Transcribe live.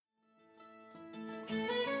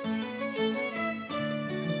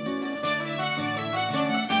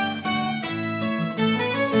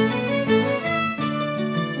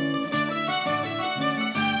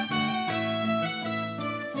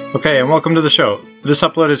Okay, and welcome to the show. This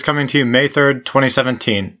upload is coming to you May 3rd,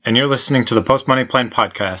 2017, and you're listening to the Post Money Plan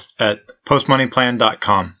podcast at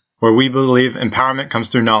postmoneyplan.com, where we believe empowerment comes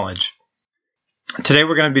through knowledge. Today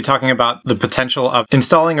we're going to be talking about the potential of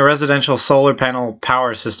installing a residential solar panel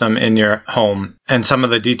power system in your home and some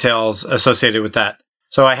of the details associated with that.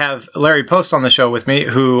 So I have Larry Post on the show with me,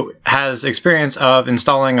 who has experience of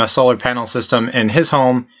installing a solar panel system in his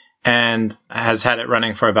home and has had it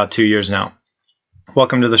running for about 2 years now.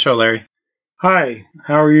 Welcome to the show, Larry. Hi,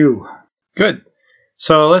 how are you? Good.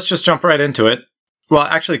 So let's just jump right into it. Well,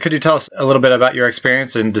 actually, could you tell us a little bit about your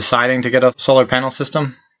experience in deciding to get a solar panel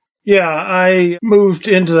system? Yeah, I moved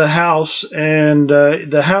into the house, and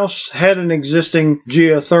the house had an existing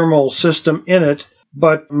geothermal system in it,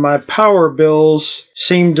 but my power bills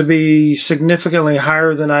seemed to be significantly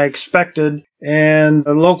higher than I expected, and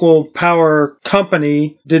the local power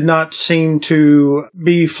company did not seem to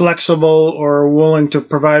be flexible or willing to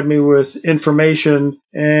provide me with information,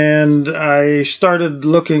 and I started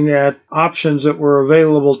looking at options that were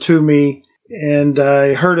available to me, and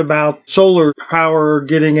I heard about solar power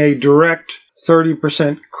getting a direct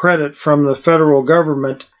 30% credit from the federal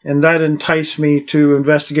government, and that enticed me to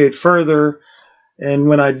investigate further. And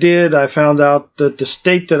when I did, I found out that the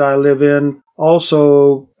state that I live in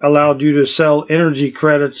also allowed you to sell energy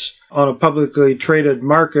credits on a publicly traded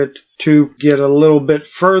market to get a little bit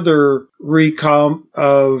further recomp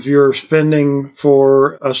of your spending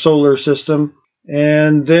for a solar system.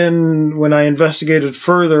 And then when I investigated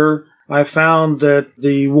further, I found that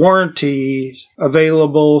the warranty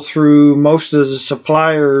available through most of the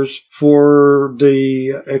suppliers for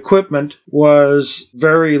the equipment was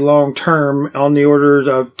very long term, on the orders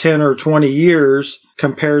of 10 or 20 years,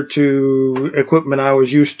 compared to equipment I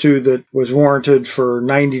was used to that was warranted for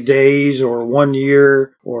 90 days or 1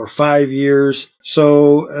 year or 5 years.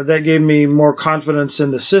 So that gave me more confidence in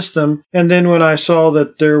the system. And then when I saw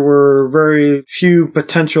that there were very few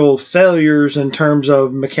potential failures in terms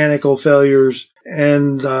of mechanical failures,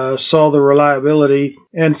 and saw the reliability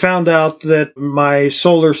and found out that my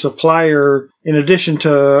solar supplier, in addition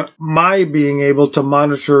to my being able to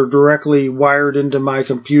monitor directly wired into my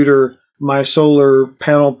computer my solar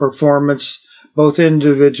panel performance, both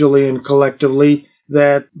individually and collectively,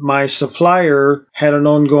 that my supplier had an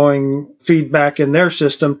ongoing feedback in their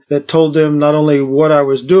system that told them not only what I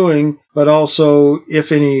was doing, but also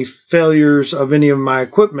if any failures of any of my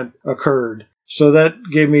equipment occurred. So that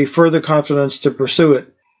gave me further confidence to pursue it.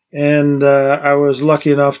 And I was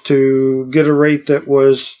lucky enough to get a rate that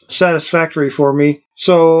was satisfactory for me.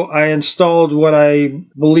 So I installed what I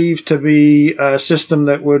believe to be a system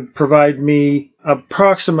that would provide me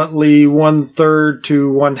approximately 1/3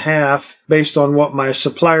 to 1/2, based on what my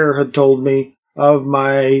supplier had told me, of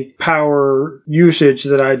my power usage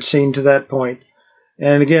that I'd seen to that point.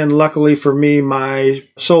 And again, luckily for me, my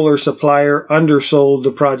solar supplier undersold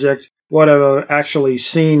the project. What I've actually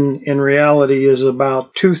seen in reality is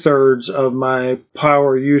about 2/3 of my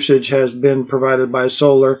power usage has been provided by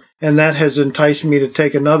solar, and that has enticed me to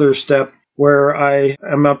take another step where I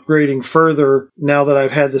am upgrading further, now that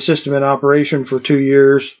I've had the system in operation for 2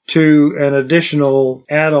 years, to an additional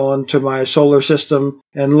add-on to my solar system.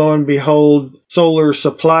 And lo and behold, solar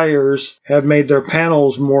suppliers have made their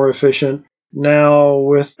panels more efficient. Now,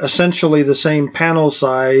 with essentially the same panel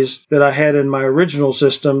size that I had in my original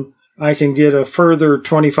system, I can get a further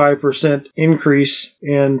 25% increase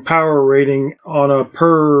in power rating on a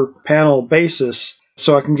per panel basis.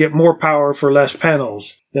 So I can get more power for less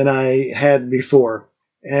panels than I had before.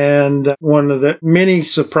 And one of the many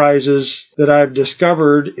surprises that I've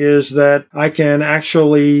discovered is that I can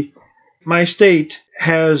actually, my state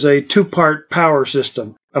has a 2-part power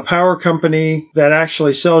system. A power company that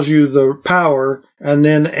actually sells you the power, and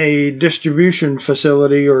then a distribution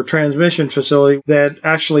facility or transmission facility that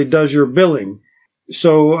actually does your billing.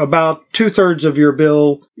 So about 2/3 of your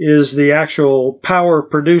bill is the actual power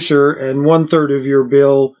producer, and 1/3 of your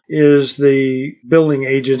bill is the billing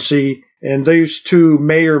agency, and those two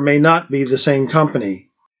may or may not be the same company.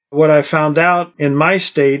 What I found out in my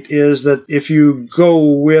state is that if you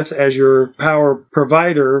go with, as your power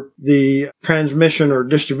provider, the transmission or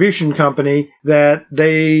distribution company, that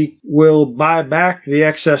they will buy back the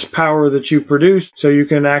excess power that you produce, so you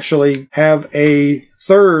can actually have a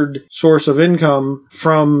third source of income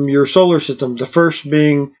from your solar system. The first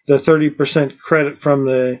being the 30% credit from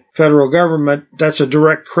the federal government. That's a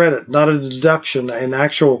direct credit, not a deduction, an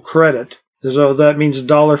actual credit. So that means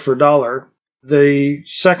dollar for dollar. The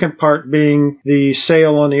second part being the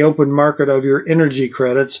sale on the open market of your energy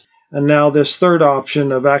credits. and now this third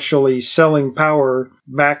option of actually selling power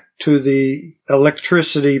back to the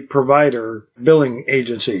electricity provider billing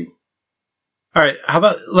agency. All right, how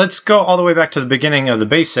about let's go all the way back to the beginning of the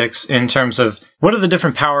basics in terms of what are the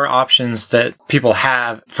different power options that people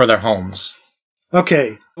have for their homes?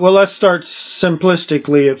 Okay, well, let's start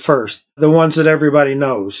simplistically at first, the ones that everybody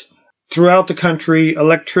knows. Throughout the country,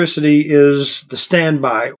 electricity is the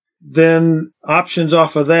standby. Then options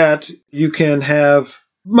off of that, you can have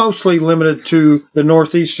mostly limited to the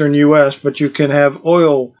northeastern U.S., but you can have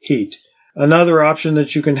oil heat. Another option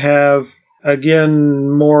that you can have,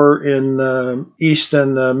 again, more in the east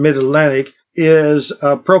and the mid-Atlantic, is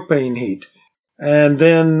propane heat. And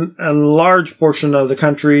then a large portion of the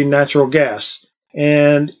country, natural gas.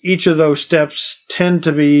 And each of those steps tend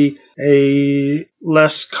to be a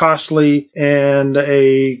less costly and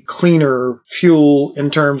a cleaner fuel in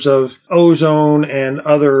terms of ozone and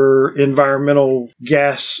other environmental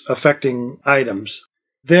gas affecting items.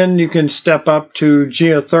 Then you can step up to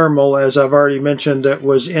geothermal, as I've already mentioned, that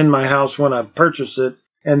was in my house when I purchased it.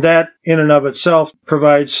 And that in and of itself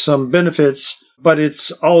provides some benefits, but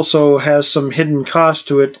it also has some hidden cost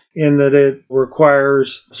to it in that it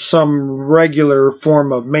requires some regular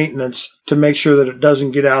form of maintenance to make sure that it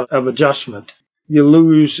doesn't get out of adjustment. You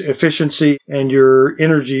lose efficiency and your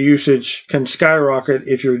energy usage can skyrocket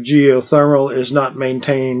if your geothermal is not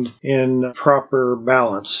maintained in proper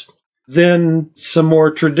balance. Then some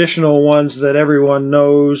more traditional ones that everyone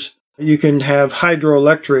knows. You can have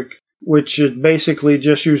hydroelectric, which is basically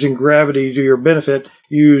just using gravity to your benefit.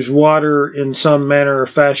 Use water in some manner or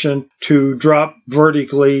fashion to drop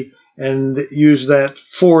vertically and use that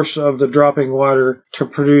force of the dropping water to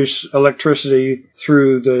produce electricity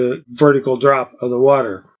through the vertical drop of the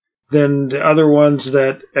water. Then the other ones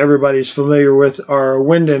that everybody's familiar with are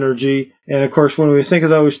wind energy. And of course, when we think of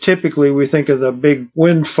those, typically we think of the big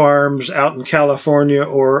wind farms out in California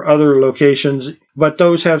or other locations, but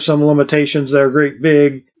those have some limitations. They're great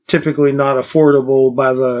big, typically not affordable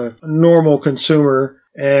by the normal consumer,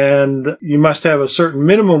 and you must have a certain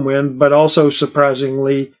minimum wind, but also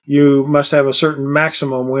surprisingly, you must have a certain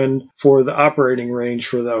maximum wind for the operating range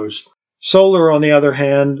for those. Solar, on the other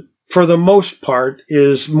hand, for the most part,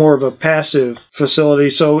 is more of a passive facility,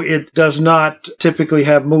 so it does not typically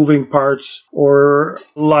have moving parts or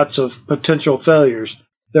lots of potential failures.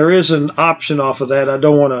 There is an option off of that. I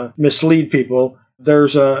don't want to mislead people.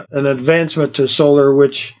 There's an advancement to solar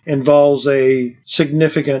which involves a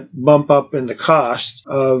significant bump up in the cost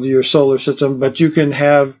of your solar system, but you can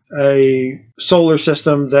have a solar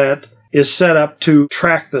system that is set up to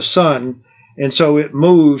track the sun, and so it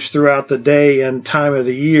moves throughout the day and time of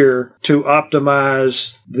the year to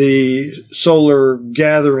optimize the solar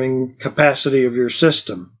gathering capacity of your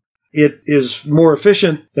system. It is more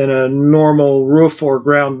efficient than a normal roof or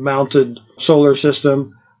ground-mounted solar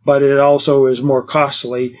system, but it also is more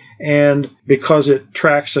costly, and because it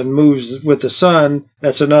tracks and moves with the sun,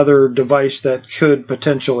 that's another device that could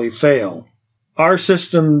potentially fail. Our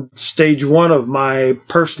system, stage one of my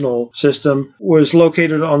personal system, was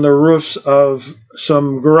located on the roofs of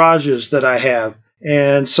some garages that I have.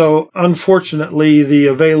 And so, unfortunately, the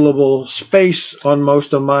available space on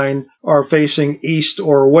most of mine are facing east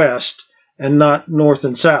or west and not north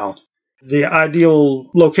and south. The ideal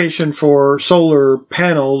location for solar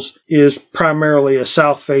panels is primarily a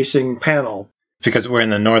south-facing panel. Because we're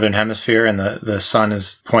in the northern hemisphere and the sun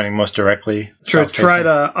is pointing most directly south-facing. Try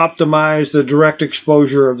to optimize the direct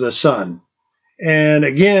exposure of the sun. And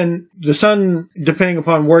again, the sun, depending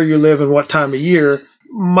upon where you live and what time of year,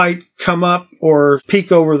 might come up or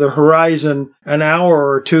peek over the horizon an hour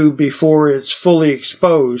or two before it's fully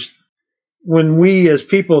exposed. When we as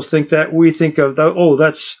people think that, we think of,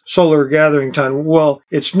 that's solar gathering time. Well,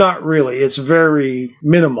 it's not really. It's very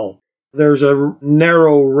minimal. There's a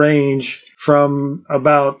narrow range from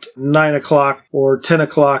about 9 o'clock or 10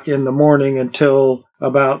 o'clock in the morning until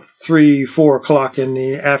about 3, 4 o'clock in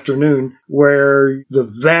the afternoon, where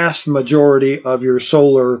the vast majority of your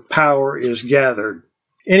solar power is gathered.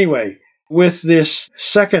 Anyway, with this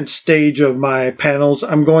second stage of my panels,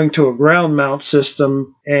 I'm going to a ground mount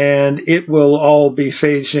system, and it will all be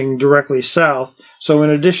facing directly south. So in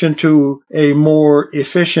addition to a more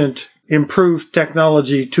efficient, improved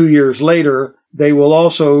technology 2 years later, they will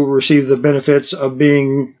also receive the benefits of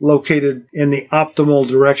being located in the optimal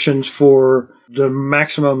directions for the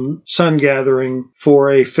maximum sun gathering for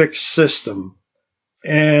a fixed system.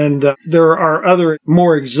 And there are other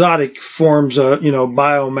more exotic forms of,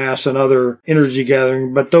 biomass and other energy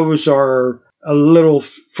gathering, but those are a little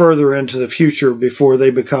further into the future before they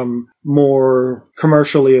become more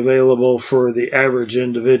commercially available for the average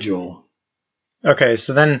individual. Okay,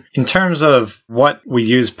 so then in terms of what we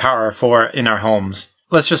use power for in our homes,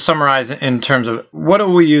 let's just summarize in terms of what do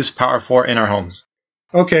we use power for in our homes?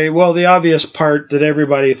 Okay, well, the obvious part that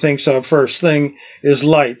everybody thinks of first thing is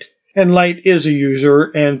light. And light is a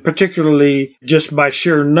user, and particularly just by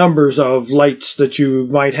sheer numbers of lights that you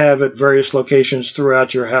might have at various locations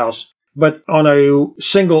throughout your house. But on a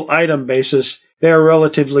single item basis, they are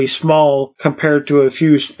relatively small compared to a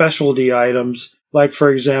few specialty items, like, for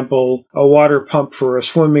example, a water pump for a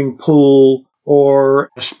swimming pool, or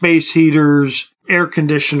space heaters, air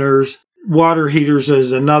conditioners. Water heaters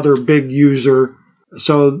is another big user.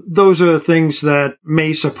 So those are the things that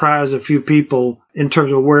may surprise a few people in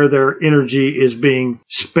terms of where their energy is being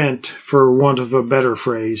spent, for want of a better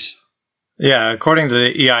phrase. Yeah, according to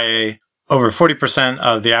the EIA, over 40%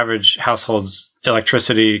 of the average household's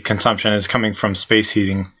electricity consumption is coming from space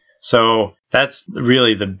heating. So that's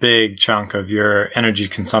really the big chunk of your energy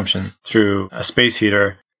consumption through a space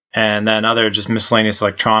heater, and then other just miscellaneous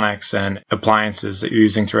electronics and appliances that you're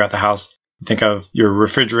using throughout the house. Think of your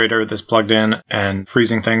refrigerator that's plugged in and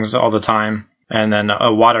freezing things all the time, and then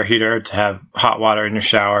a water heater to have hot water in your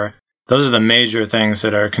shower. Those are the major things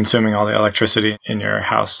that are consuming all the electricity in your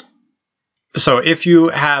house. So if you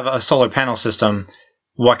have a solar panel system,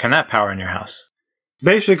 what can that power in your house?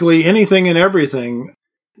 Basically anything and everything.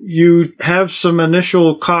 You have some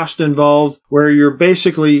initial cost involved where your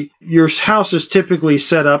house is typically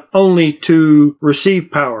set up only to receive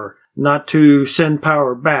power, not to send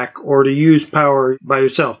power back or to use power by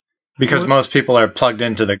yourself. Because most people are plugged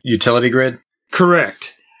into the utility grid?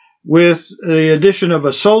 Correct. With the addition of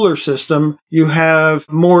a solar system, you have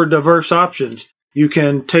more diverse options. You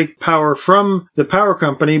can take power from the power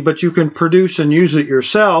company, but you can produce and use it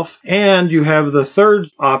yourself. And you have the third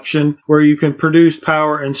option where you can produce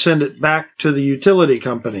power and send it back to the utility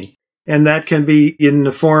company. And that can be in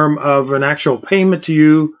the form of an actual payment to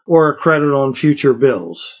you or a credit on future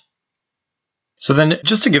bills. So then,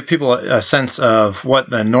 just to give people a sense of what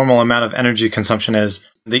the normal amount of energy consumption is,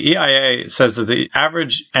 the EIA says that the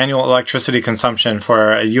average annual electricity consumption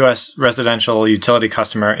for a U.S. residential utility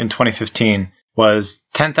customer in 2015 was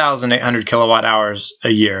 10,800 kilowatt hours a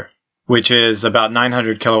year, which is about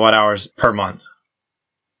 900 kilowatt hours per month.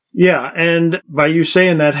 Yeah, and by you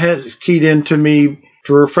saying that has keyed into me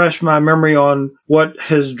to refresh my memory on what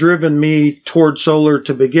has driven me toward solar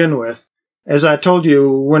to begin with. As I told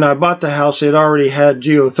you, when I bought the house, it already had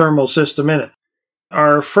geothermal system in it.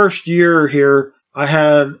 Our first year here, I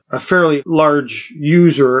had a fairly large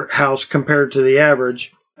user house compared to the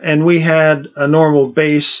average, and we had a normal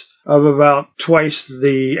base of about twice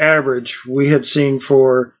the average we had seen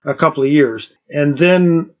for a couple of years. And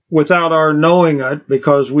then, without our knowing it,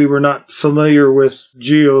 because we were not familiar with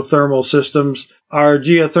geothermal systems, our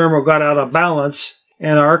geothermal got out of balance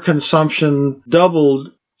and our consumption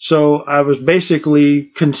doubled. So I was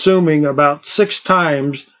basically consuming about 6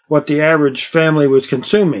 times what the average family was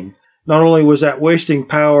consuming. Not only was that wasting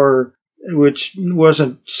power, which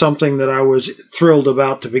wasn't something that I was thrilled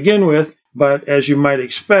about to begin with, but as you might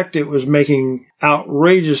expect, it was making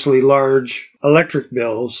outrageously large electric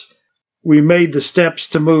bills. We made the steps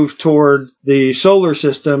to move toward the solar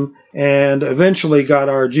system and eventually got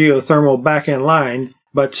our geothermal back in line,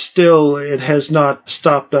 but still it has not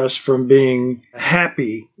stopped us from being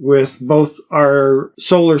happy with both our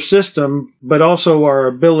solar system, but also our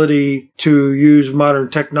ability to use modern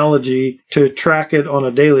technology to track it on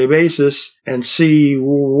a daily basis and see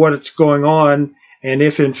what's going on. And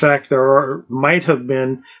if in fact might have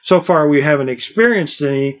been, so far we haven't experienced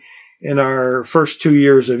any in our first 2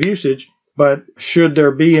 years of usage, but should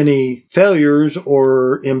there be any failures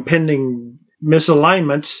or impending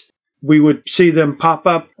misalignments, we would see them pop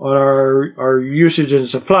up on our usage and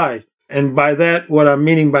supply. And by that, what I'm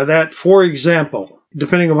meaning by that, for example,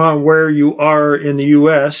 depending upon where you are in the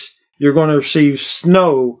U.S., you're going to receive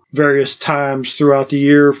snow various times throughout the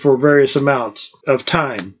year for various amounts of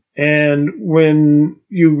time. And when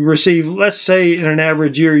you receive, let's say in an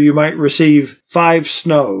average year, you might receive 5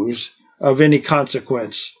 snows of any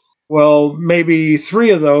consequence. Well, maybe 3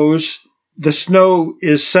 of those, the snow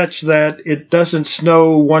is such that it doesn't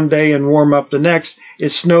snow one day and warm up the next.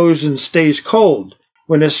 It snows and stays cold.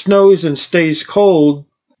 When it snows and stays cold,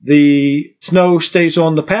 the snow stays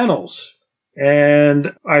on the panels.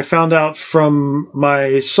 And I found out from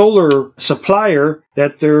my solar supplier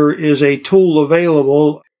that there is a tool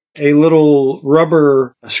available, a little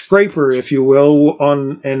rubber scraper, if you will,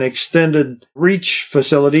 on an extended reach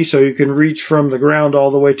facility, so you can reach from the ground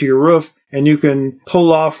all the way to your roof, and you can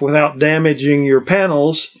pull off without damaging your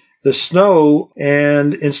panels, the snow,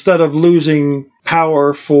 and instead of losing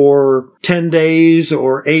power for 10 days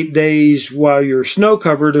or 8 days while you're snow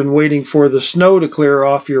covered and waiting for the snow to clear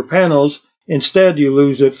off your panels, instead you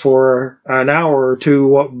lose it for an hour or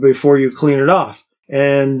two before you clean it off.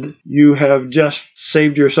 And you have just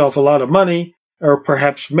saved yourself a lot of money, or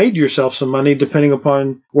perhaps made yourself some money, depending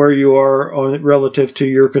upon where you are on it relative to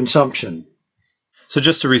your consumption. So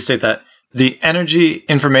just to restate that, the Energy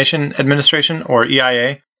Information Administration, or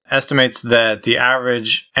EIA, estimates that the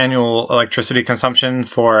average annual electricity consumption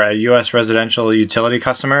for a U.S. residential utility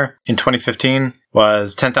customer in 2015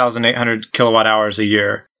 was 10,800 kilowatt hours a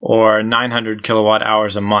year, or 900 kilowatt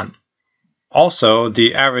hours a month. Also,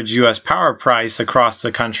 the average U.S. power price across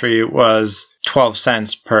the country was 12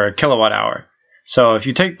 cents per kilowatt hour. So if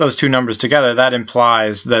you take those two numbers together, that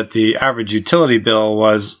implies that the average utility bill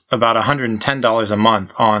was about $110 a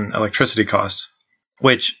month on electricity costs,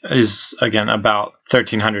 which is, again, about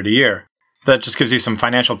 $1,300 a year. That just gives you some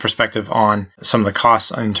financial perspective on some of the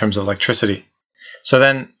costs in terms of electricity. So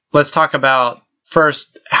then let's talk about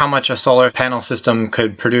first how much a solar panel system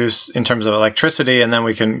could produce in terms of electricity, and then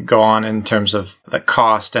we can go on in terms of the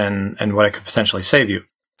cost and what it could potentially save you.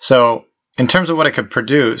 So in terms of what it could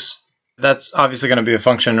produce, that's obviously going to be a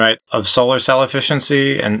function, right, of solar cell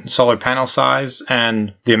efficiency and solar panel size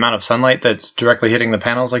and the amount of sunlight that's directly hitting the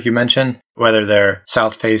panels, like you mentioned, whether they're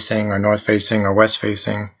south-facing or north-facing or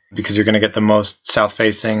west-facing, because you're going to get the most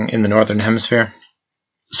south-facing in the northern hemisphere.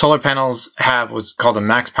 Solar panels have what's called a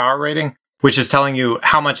max power rating, which is telling you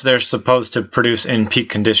how much they're supposed to produce in peak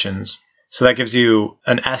conditions. So that gives you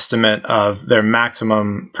an estimate of their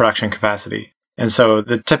maximum production capacity. And so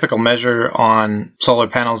the typical measure on solar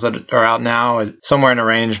panels that are out now is somewhere in a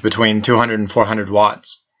range between 200 and 400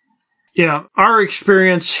 watts. Yeah, our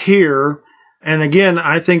experience here, and again,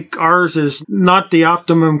 I think ours is not the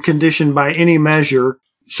optimum condition by any measure.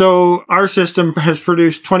 So our system has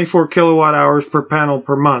produced 24 kilowatt hours per panel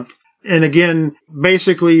per month. And again,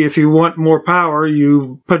 basically, if you want more power,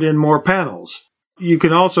 you put in more panels. You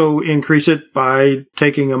can also increase it by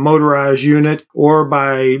taking a motorized unit or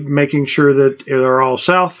by making sure that they're all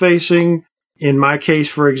south-facing. In my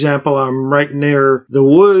case, for example, I'm right near the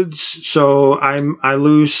woods, so I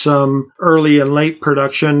lose some early and late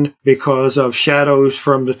production because of shadows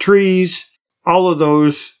from the trees. All of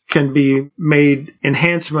those can be made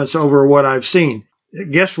enhancements over what I've seen. I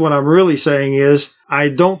guess what I'm really saying is I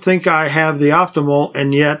don't think I have the optimal,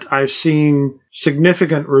 and yet I've seen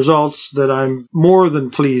significant results that I'm more than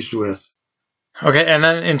pleased with. Okay, and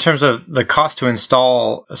then in terms of the cost to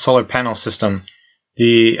install a solar panel system,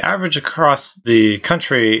 the average across the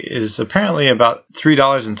country is apparently about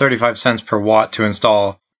 $3.35 per watt to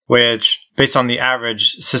install, which, based on the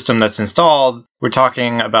average system that's installed, we're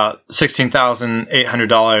talking about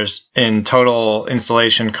 $16,800 in total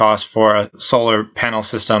installation cost for a solar panel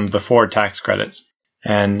system before tax credits.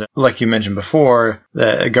 And like you mentioned before,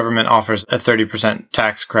 the government offers a 30%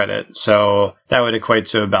 tax credit, so that would equate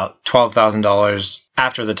to about $12,000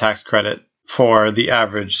 after the tax credit for the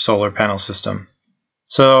average solar panel system.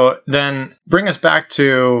 So then bring us back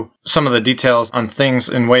to some of the details on things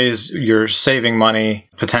and ways you're saving money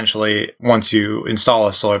potentially once you install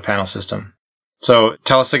a solar panel system. So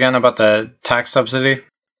tell us again about the tax subsidy.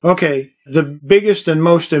 Okay, the biggest and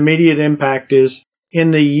most immediate impact is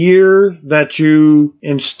in the year that you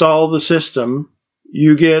install the system,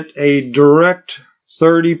 you get a direct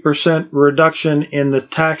 30% reduction in the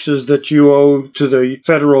taxes that you owe to the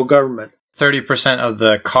federal government. 30% of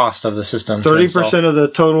the cost of the system. 30% of the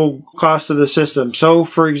total cost of the system. So,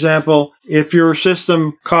 for example, if your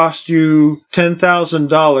system cost you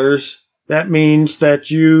 $10,000, that means that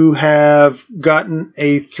you have gotten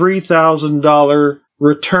a $3,000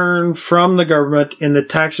 return from the government in the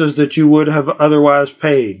taxes that you would have otherwise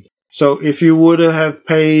paid. So if you would have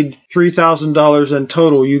paid $3,000 in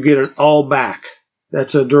total, you get it all back.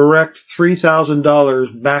 That's a direct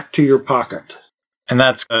 $3,000 back to your pocket. And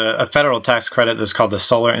that's a federal tax credit that's called the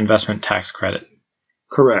Solar Investment Tax Credit.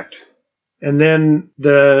 Correct. And then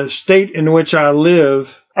the state in which I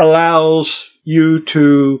live allows you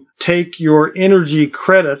to take your energy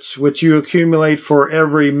credits, which you accumulate for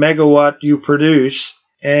every megawatt you produce,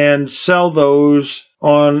 and sell those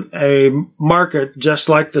on a market just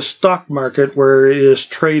like the stock market, where it is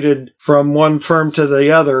traded from one firm to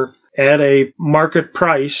the other at a market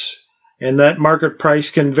price, and that market price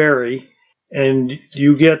can vary. And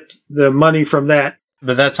you get the money from that.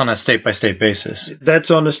 But that's on a state-by-state basis.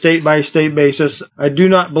 That's on a state-by-state basis. I do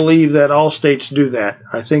not believe that all states do that.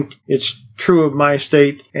 I think it's true of my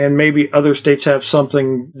state, and maybe other states have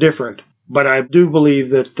something different. But I do believe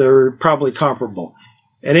that they're probably comparable.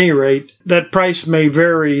 At any rate, that price may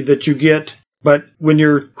vary that you get, but when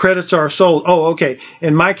your credits are sold,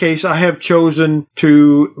 in my case, I have chosen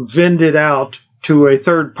to vend it out to a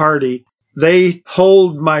third party. They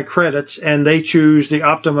hold my credits and they choose the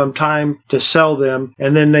optimum time to sell them,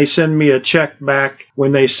 and then they send me a check back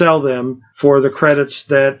when they sell them for the credits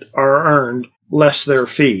that are earned, less their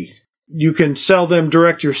fee. You can sell them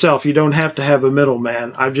direct yourself. You don't have to have a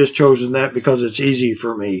middleman. I've just chosen that because it's easy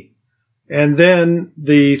for me. And then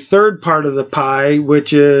the third part of the pie,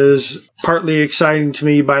 which is partly exciting to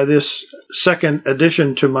me by this second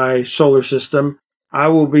addition to my solar system, I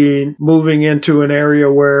will be moving into an area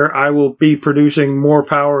where I will be producing more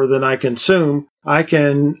power than I consume. I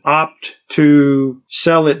can opt to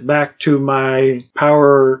sell it back to my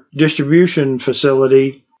power distribution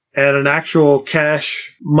facility at an actual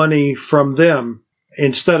cash money from them.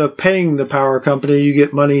 Instead of paying the power company, you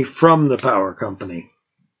get money from the power company.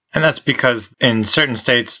 And that's because in certain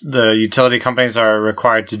states, the utility companies are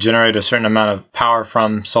required to generate a certain amount of power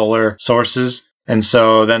from solar sources. And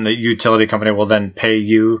so then the utility company will then pay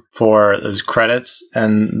you for those credits,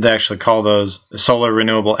 and they actually call those solar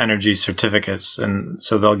renewable energy certificates. And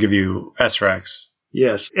so they'll give you SRECs.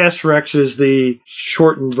 Yes, SRECs is the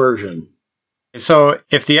shortened version. So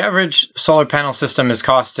if the average solar panel system is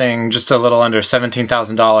costing just a little under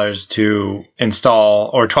 $17,000 to install,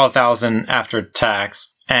 or $12,000 after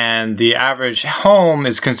tax, and the average home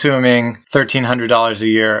is consuming $1,300 a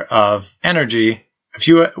year of energy, if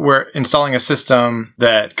you were installing a system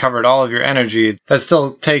that covered all of your energy, that'd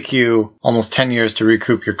still take you almost 10 years to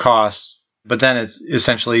recoup your costs. But then it's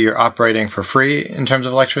essentially you're operating for free in terms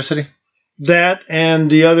of electricity? That and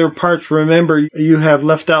the other parts, remember, you have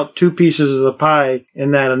left out two pieces of the pie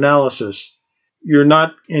in that analysis. You're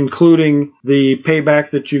not including the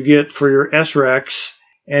payback that you get for your SRECs,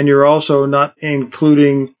 and you're also not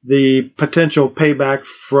including the potential payback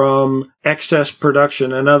from excess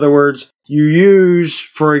production. In other words, you use,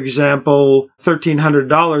 for example,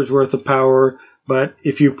 $1,300 worth of power, but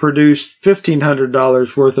if you produced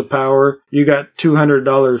 $1,500 worth of power, you got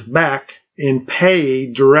 $200 back in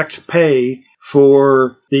pay, direct pay,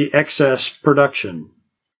 for the excess production.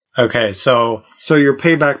 Okay, so your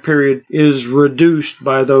payback period is reduced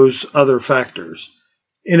by those other factors.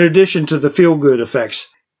 In addition to the feel-good effects,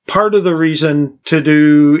 part of the reason to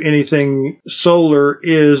do anything solar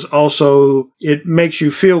is also it makes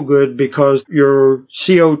you feel good because your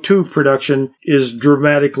CO2 production is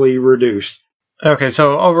dramatically reduced. Okay,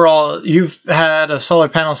 so overall, you've had a solar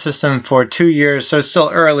panel system for 2 years, so it's still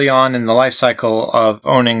early on in the life cycle of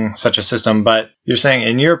owning such a system, but you're saying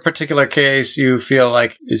in your particular case, you feel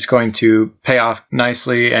like it's going to pay off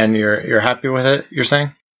nicely and you're happy with it, you're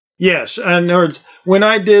saying? Yes, in other words, when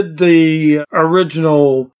I did the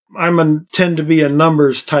original, tend to be a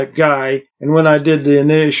numbers type guy, and when I did the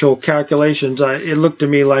initial calculations, it looked to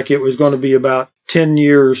me like it was going to be about 10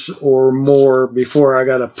 years or more before I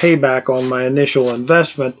got a payback on my initial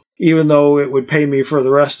investment, even though it would pay me for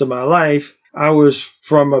the rest of my life. I was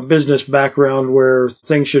from a business background where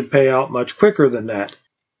things should pay out much quicker than that.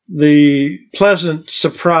 The pleasant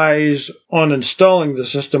surprise on installing the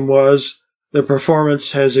system was the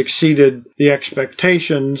performance has exceeded the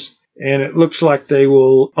expectations, and it looks like they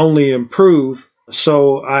will only improve.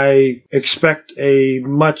 So I expect a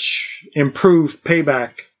much improved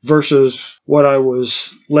payback versus what I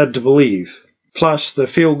was led to believe, plus the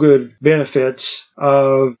feel-good benefits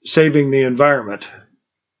of saving the environment.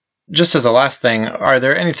 Just as a last thing, are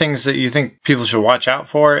there any things that you think people should watch out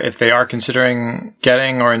for if they are considering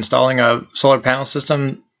getting or installing a solar panel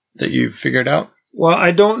system that you've figured out? Well,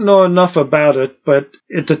 I don't know enough about it, but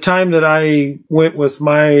at the time that I went with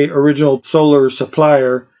my original solar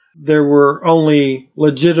supplier, there were only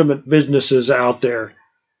legitimate businesses out there.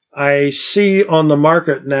 I see on the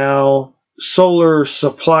market now solar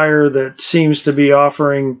supplier that seems to be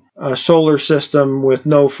offering a solar system with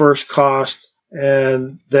no first cost,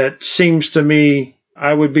 and that seems to me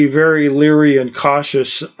I would be very leery and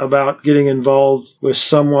cautious about getting involved with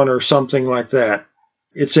someone or something like that.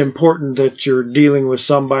 It's important that you're dealing with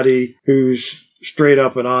somebody who's straight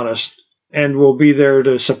up and honest and will be there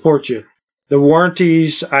to support you. The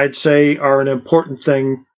warranties, I'd say, are an important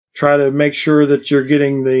thing. Try to make sure that you're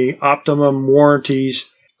getting the optimum warranties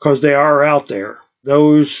because they are out there.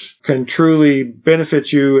 Those can truly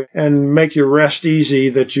benefit you and make you rest easy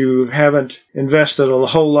that you haven't invested a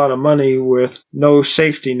whole lot of money with no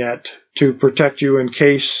safety net to protect you in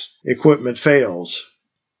case equipment fails.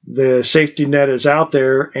 The safety net is out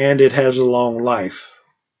there and it has a long life.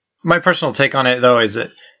 My personal take on it, though, is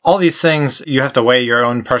that all these things, you have to weigh your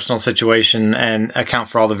own personal situation and account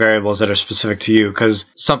for all the variables that are specific to you, because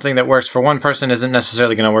something that works for one person isn't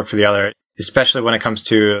necessarily going to work for the other, especially when it comes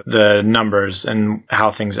to the numbers and how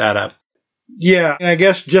things add up. Yeah, I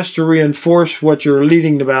guess just to reinforce what you're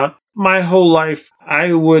leading about, my whole life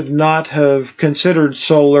I would not have considered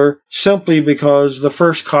solar simply because the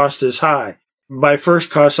first cost is high. By first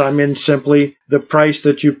cost, I mean simply the price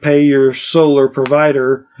that you pay your solar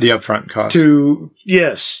provider. The upfront cost. To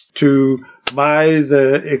buy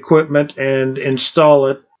the equipment and install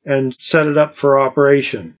it and set it up for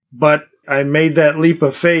operation. But I made that leap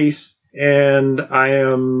of faith, and I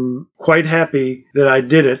am quite happy that I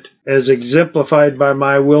did it, as exemplified by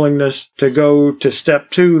my willingness to go to step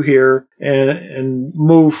 2 here and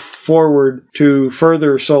move forward to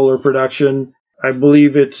further solar production. I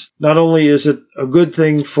believe it's not only is it a good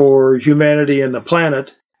thing for humanity and the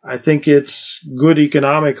planet, I think it's good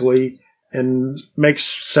economically and makes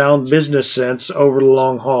sound business sense over the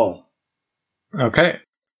long haul. Okay.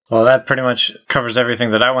 Well, that pretty much covers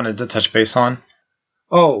everything that I wanted to touch base on.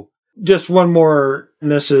 Oh, just one more.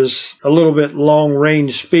 This is a little bit long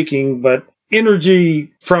range speaking, but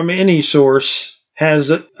energy from any source has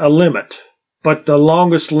a limit. But the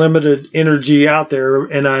longest limited energy out there,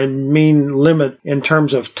 and I mean limit in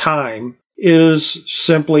terms of time, is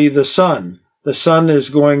simply the sun. The sun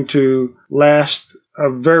is going to last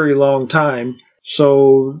a very long time.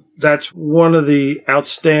 So that's one of the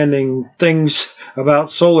outstanding things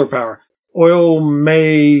about solar power. Oil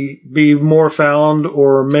may be more found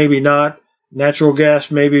or maybe not. Natural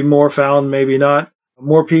gas may be more found, maybe not.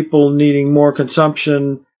 More people needing more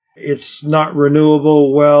consumption. It's not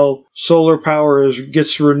renewable. Well, solar power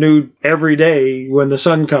gets renewed every day when the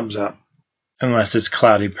sun comes up. Unless it's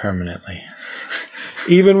cloudy permanently.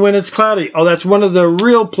 Even when it's cloudy. Oh, that's one of the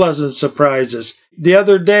real pleasant surprises. The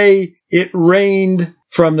other day, it rained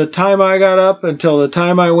from the time I got up until the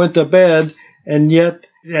time I went to bed, and yet,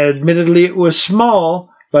 admittedly, it was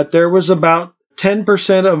small, but there was about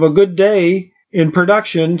 10% of a good day in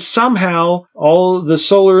production. Somehow, all the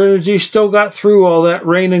solar energy still got through all that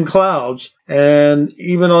rain and clouds, and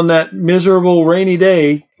even on that miserable rainy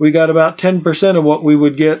day, we got about 10% of what we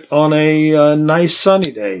would get on a nice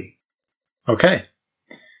sunny day. Okay.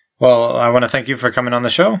 Well, I want to thank you for coming on the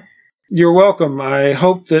show. You're welcome. I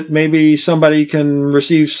hope that maybe somebody can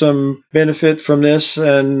receive some benefit from this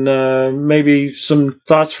and maybe some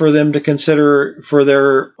thoughts for them to consider for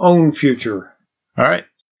their own future. All right.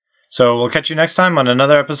 So we'll catch you next time on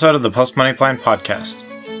another episode of the Post Money Plan podcast.